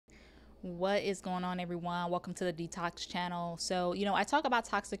What is going on, everyone? Welcome to the Detox channel. So, I talk about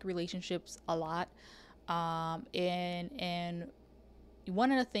toxic relationships a lot. And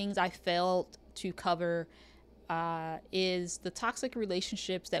one of the things I failed to cover is the toxic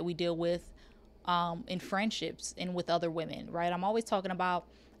relationships that we deal with in friendships and with other women, right? I'm always talking about,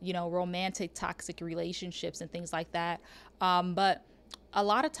 romantic toxic relationships and things like that. But a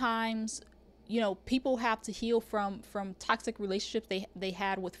lot of times, people have to heal from toxic relationships they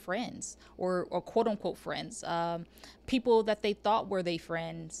had with friends or quote unquote friends, people that they thought were their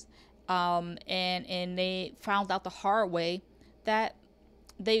friends, and they found out the hard way that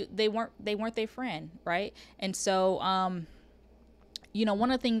they weren't their friend, right? And so,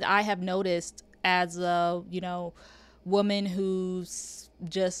 one of the things I have noticed as a woman who's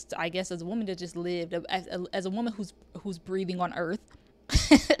just, I guess, as a woman that just lived, as a woman who's breathing on earth,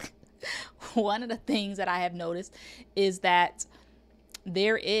 one of the things that I have noticed is that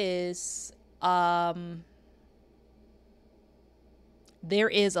there is um, there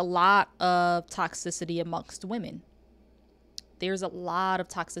is a lot of toxicity amongst women. There's a lot of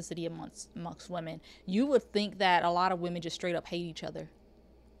toxicity amongst women. You would think that a lot of women just straight up hate each other.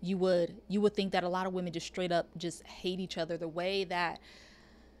 You would think that a lot of women just straight up just hate each other, the way that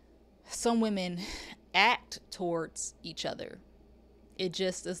some women act towards each other. It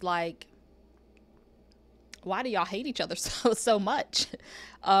just is like, why do y'all hate each other so much?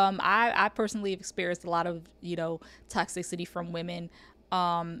 I personally have experienced a lot of toxicity from women,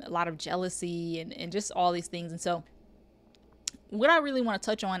 a lot of jealousy and just all these things. And so, what I really want to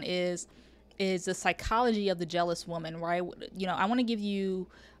touch on is the psychology of the jealous woman, right? I want to give you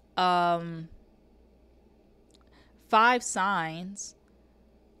um, 5 signs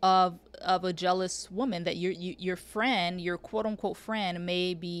of a jealous woman that your friend, your quote unquote friend,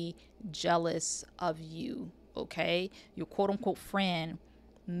 may be jealous of you. Okay, your quote unquote friend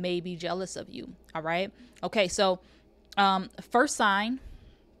may be jealous of you. All right. Okay. So, first sign.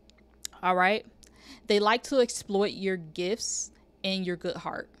 All right. They like to exploit your gifts and your good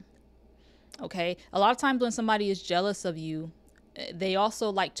heart. Okay. A lot of times when somebody is jealous of you, they also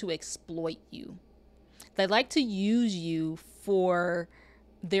like to exploit you. They like to use you for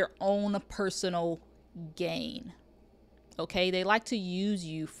their own personal gain. Okay, they like to use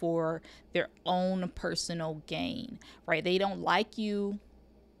you for their own personal gain, right? They don't like you.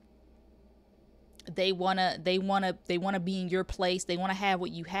 They want to be in your place. They want to have what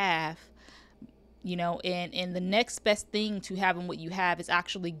you have, and the next best thing to having what you have is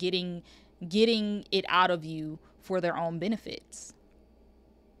actually getting it out of you for their own benefits.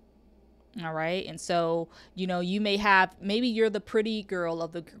 All right. And so, maybe you're the pretty girl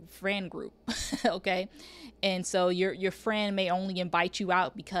of the friend group. Okay. And so your friend may only invite you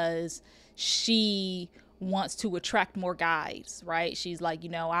out because she wants to attract more guys, right? She's like,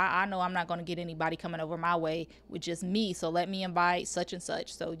 I know I'm not going to get anybody coming over my way with just me. So let me invite such and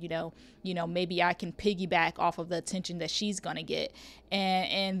such. So, maybe I can piggyback off of the attention that she's going to get.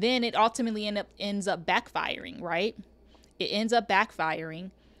 And then it ultimately ends up backfiring, right? It ends up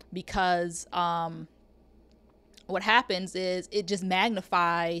backfiring because what happens is it just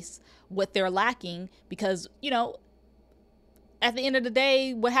magnifies what they're lacking, because at the end of the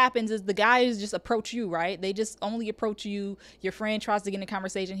day, what happens is the guys just approach you, right? They just only approach you. Your friend tries to get in a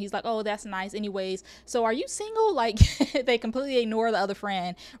conversation. He's like, oh, that's nice. Anyways, so are you single? Like, they completely ignore the other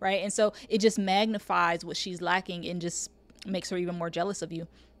friend, right? And so it just magnifies what she's lacking and just makes her even more jealous of you.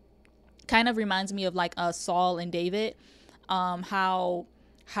 Kind of reminds me of like Saul and David, how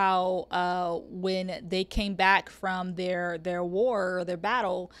when they came back from their war or their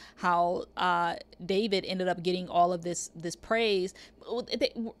battle, how David ended up getting all of this praise.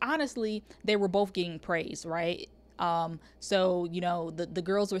 Honestly, they were both getting praise, right? So the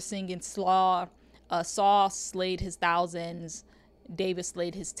girls were singing Saul slayed his thousands, David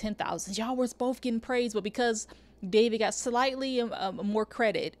slayed his 10,000s. Y'all was both getting praise, but because David got slightly more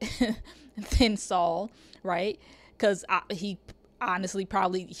credit than Saul, right? Because he honestly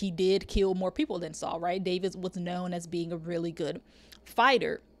probably he did kill more people than Saul, right? David was known as being a really good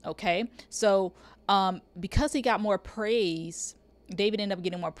fighter. Okay, so because he got more praise, David ended up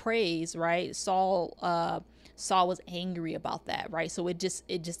getting more praise, right? Saul was angry about that, right? So it just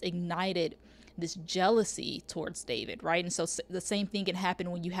ignited this jealousy towards David, right? And so the same thing can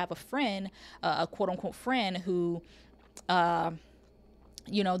happen when you have a friend, a quote unquote friend who they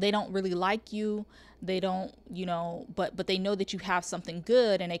don't really like you. They don't, but they know that you have something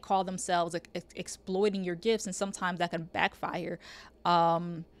good, and they call themselves exploiting your gifts, and sometimes that can backfire.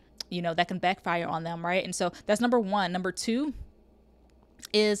 That can backfire on them, right? And so that's number one. Number two,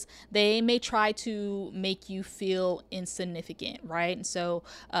 is they may try to make you feel insignificant, right? And so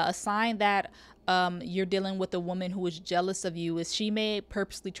a sign that you're dealing with a woman who is jealous of you is she may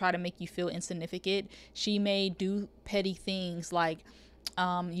purposely try to make you feel insignificant. She may do petty things like,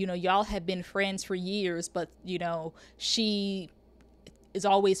 y'all have been friends for years, but, she is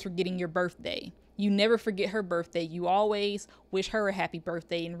always forgetting your birthday. You never forget her birthday. You always wish her a happy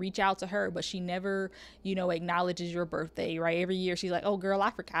birthday and reach out to her, but she never, acknowledges your birthday, right? Every year she's like, "Oh girl,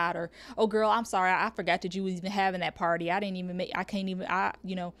 I forgot," or "Oh girl, I'm sorry, I forgot that you was even having that party. I didn't even make, I can't even, I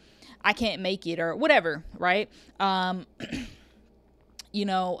can't make it," or whatever, right?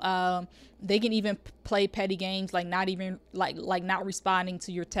 They can even play petty games like not even like not responding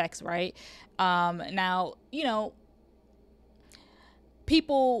to your text, right? Now,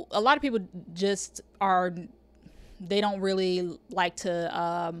 a lot of people just are, they don't really like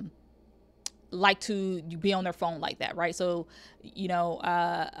to be on their phone like that, right? So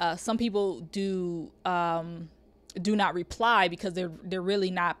some people do not reply because they're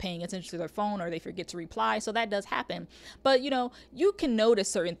really not paying attention to their phone, or they forget to reply. So that does happen. But you can notice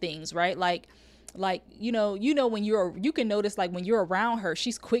certain things, right? Like when you can notice, like, when you're around her,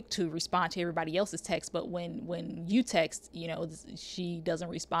 she's quick to respond to everybody else's text, but when you text, she doesn't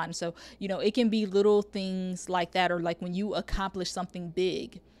respond. So it can be little things like that, or like when you accomplish something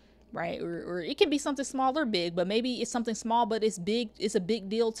big, right? Or it can be something small or big, but maybe it's something small but it's big, it's a big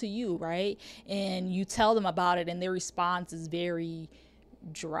deal to you, right? And you tell them about it and their response is very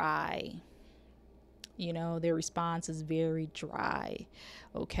dry. Their response is very dry.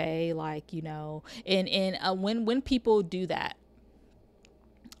 Okay, like, and when people do that,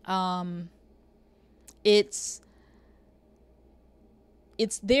 it's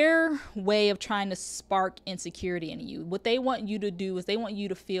their way of trying to spark insecurity in you. What they want you to do is they want you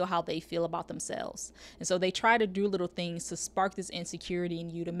to feel how they feel about themselves. And so they try to do little things to spark this insecurity in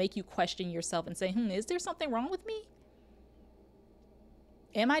you, to make you question yourself and say, is there something wrong with me?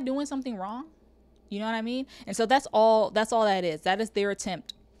 Am I doing something wrong? You know what I mean? And so that's all that is. That is their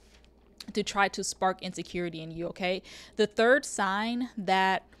attempt to try to spark insecurity in you, okay? The third sign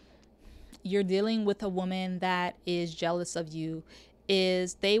that you're dealing with a woman that is jealous of you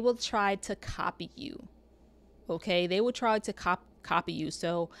is they will try to copy you, okay? They will try to copy you.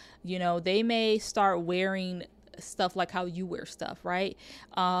 So, they may start wearing stuff like how you wear stuff, right?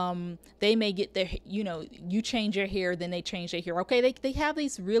 They may get their, you change your hair, then they change their hair. Okay, they have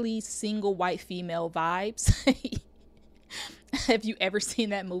these really single white female vibes. Have you ever seen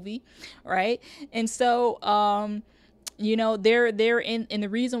that movie, right? And so they're in, and the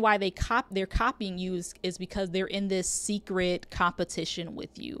reason why they're copying you is because they're in this secret competition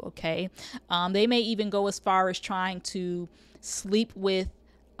with you, okay? They may even go as far as trying to sleep with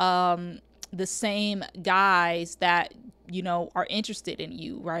the same guys that are interested in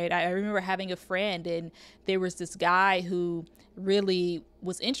you, right? I remember having a friend, and there was this guy who really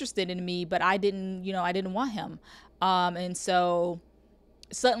was interested in me, but I didn't want him, and so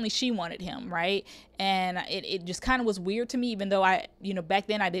suddenly she wanted him, right? And it just kind of was weird to me, even though I back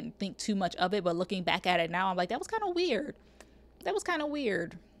then I didn't think too much of it, but looking back at it now, I'm like, that was kind of weird,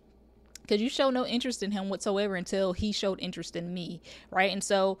 because you show no interest in him whatsoever until he showed interest in me, right? And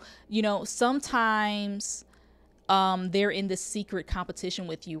so sometimes they're in this secret competition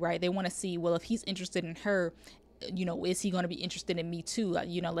with you, right? They want to see, well, if he's interested in her, is he going to be interested in me too?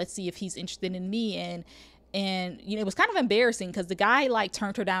 Let's see if he's interested in me. And it was kind of embarrassing because the guy like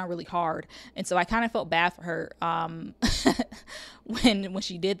turned her down really hard, and so I kind of felt bad for her when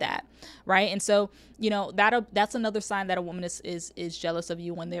she did that, right? And so that's another sign that a woman is jealous of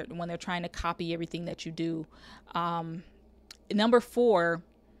you, when they're trying to copy everything that you do. Number 4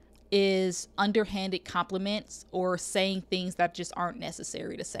 is underhanded compliments, or saying things that just aren't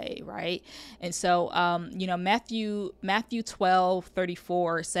necessary to say, right? And so Matthew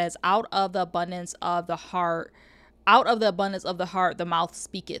 12:34 says, out of the abundance of the heart the mouth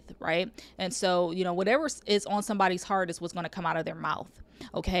speaketh, right? And so whatever is on somebody's heart is what's going to come out of their mouth,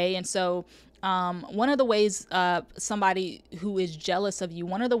 okay? And so one of the ways somebody who is jealous of you,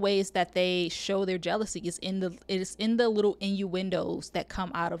 one of the ways that they show their jealousy is in the little innuendos that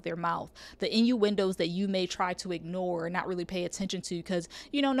come out of their mouth, the innuendos that you may try to ignore or not really pay attention to, because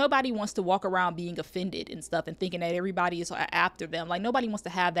nobody wants to walk around being offended and stuff and thinking that everybody is after them. Like, nobody wants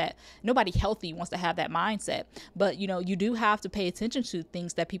to have that. Nobody healthy wants to have that mindset. But you do have to pay attention to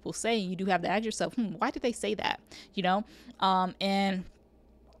things that people say, and you do have to ask yourself, why did they say that? And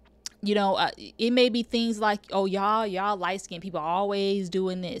It may be things like, oh, y'all light skinned people are always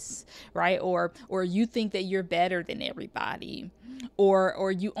doing this, right? Or you think that you're better than everybody,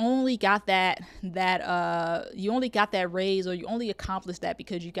 or you only got that raise, or you only accomplished that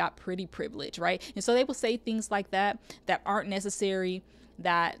because you got pretty privilege, right? And so they will say things like that aren't necessary,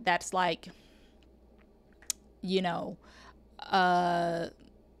 that's like, you know, uh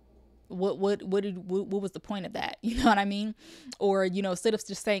what was the point of that? You know what I mean? Or, instead of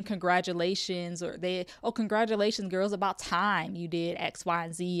just saying congratulations, or congratulations girls, about time you did X, Y,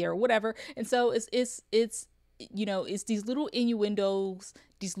 and Z, or whatever. And so it's these little innuendos,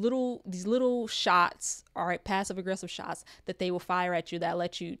 these little shots, all right, passive aggressive shots that they will fire at you,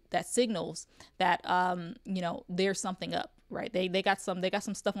 that signals that there's something up, right? They got some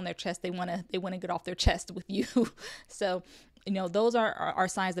stuff on their chest they want to get off their chest with you. So those are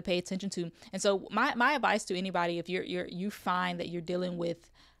signs to pay attention to. And so my advice to anybody, if you find that you're dealing with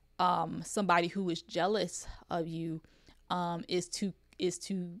somebody who is jealous of you, is to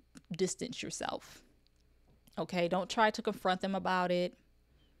distance yourself. Okay, don't try to confront them about it,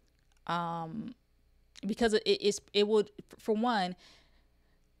 because it would, for one,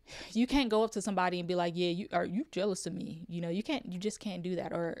 you can't go up to somebody and be like, yeah, you jealous of me? You just can't do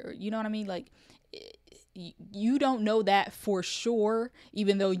that. Or you know what I mean? Like, you don't know that for sure,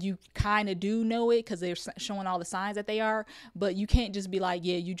 even though you kind of do know it because they're showing all the signs that they are. But you can't just be like,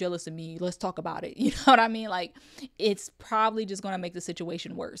 yeah, you jealous of me, let's talk about it. You know what I mean? Like, it's probably just going to make the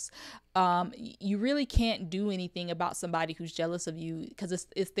situation worse. You really can't do anything about somebody who's jealous of you, because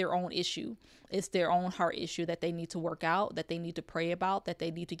it's their own issue. It's their own heart issue that they need to work out, that they need to pray about, that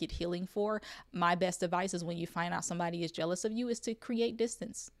they need to get healing for. My best advice is, when you find out somebody is jealous of you, is to create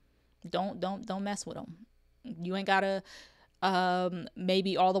distance. Don't mess with them. You ain't gotta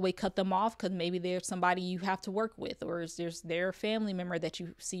maybe all the way cut them off, because maybe there's somebody you have to work with, or there's their family member that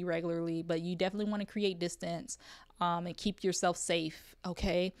you see regularly. But you definitely want to create distance, and keep yourself safe,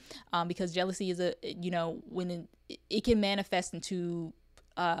 okay? Because jealousy is when it can manifest into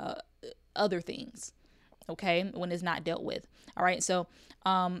other things, okay, when it's not dealt with. All right, so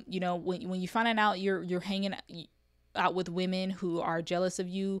when you find out you're hanging out with women who are jealous of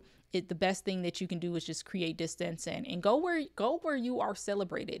you, the best thing that you can do is just create distance, and go where you are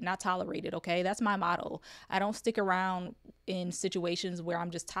celebrated, not tolerated. Okay, that's my motto. I don't stick around in situations where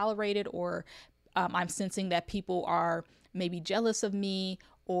I'm just tolerated, or I'm sensing that people are maybe jealous of me,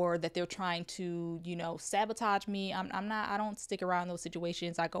 or that they're trying to sabotage me. I don't stick around those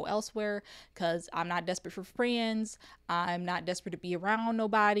situations. I go elsewhere, because I'm not desperate for friends. I'm not desperate to be around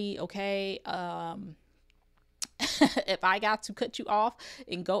nobody. Okay. If I got to cut you off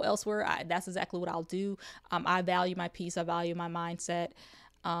and go elsewhere, that's exactly what I'll do. I value my peace. I value my mindset.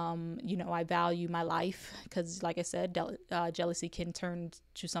 I value my life, because, like I said, jealousy can turn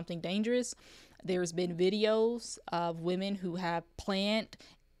to something dangerous. There's been videos of women who have planned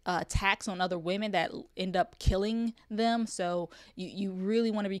attacks on other women that end up killing them. So you really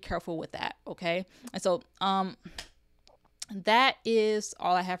want to be careful with that. Okay. And so, that is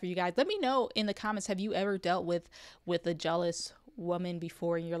all I have for you guys. Let me know in the comments, have you ever dealt with a jealous woman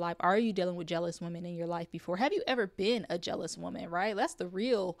before in your life? Are you dealing with jealous women in your life before? Have you ever been a jealous woman, right? That's the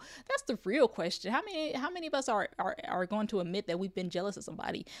real question. How many of us are going to admit that we've been jealous of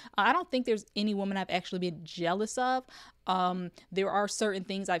somebody? I don't think there's any woman I've actually been jealous of. There are certain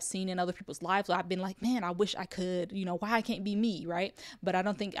things I've seen in other people's lives where I've been like, man, I wish I could, why I can't be me, right? But I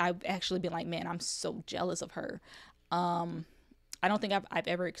don't think I've actually been like, man, I'm so jealous of her. I don't think I've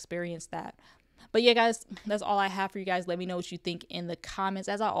ever experienced that. But yeah, guys, that's all I have for you guys. Let me know what you think in the comments.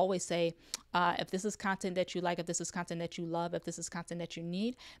 As I always say, if this is content that you like, if this is content that you love, if this is content that you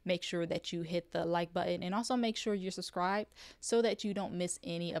need, make sure that you hit the like button, and also make sure you're subscribed so that you don't miss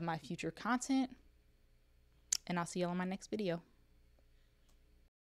any of my future content. And I'll see you all in my next video.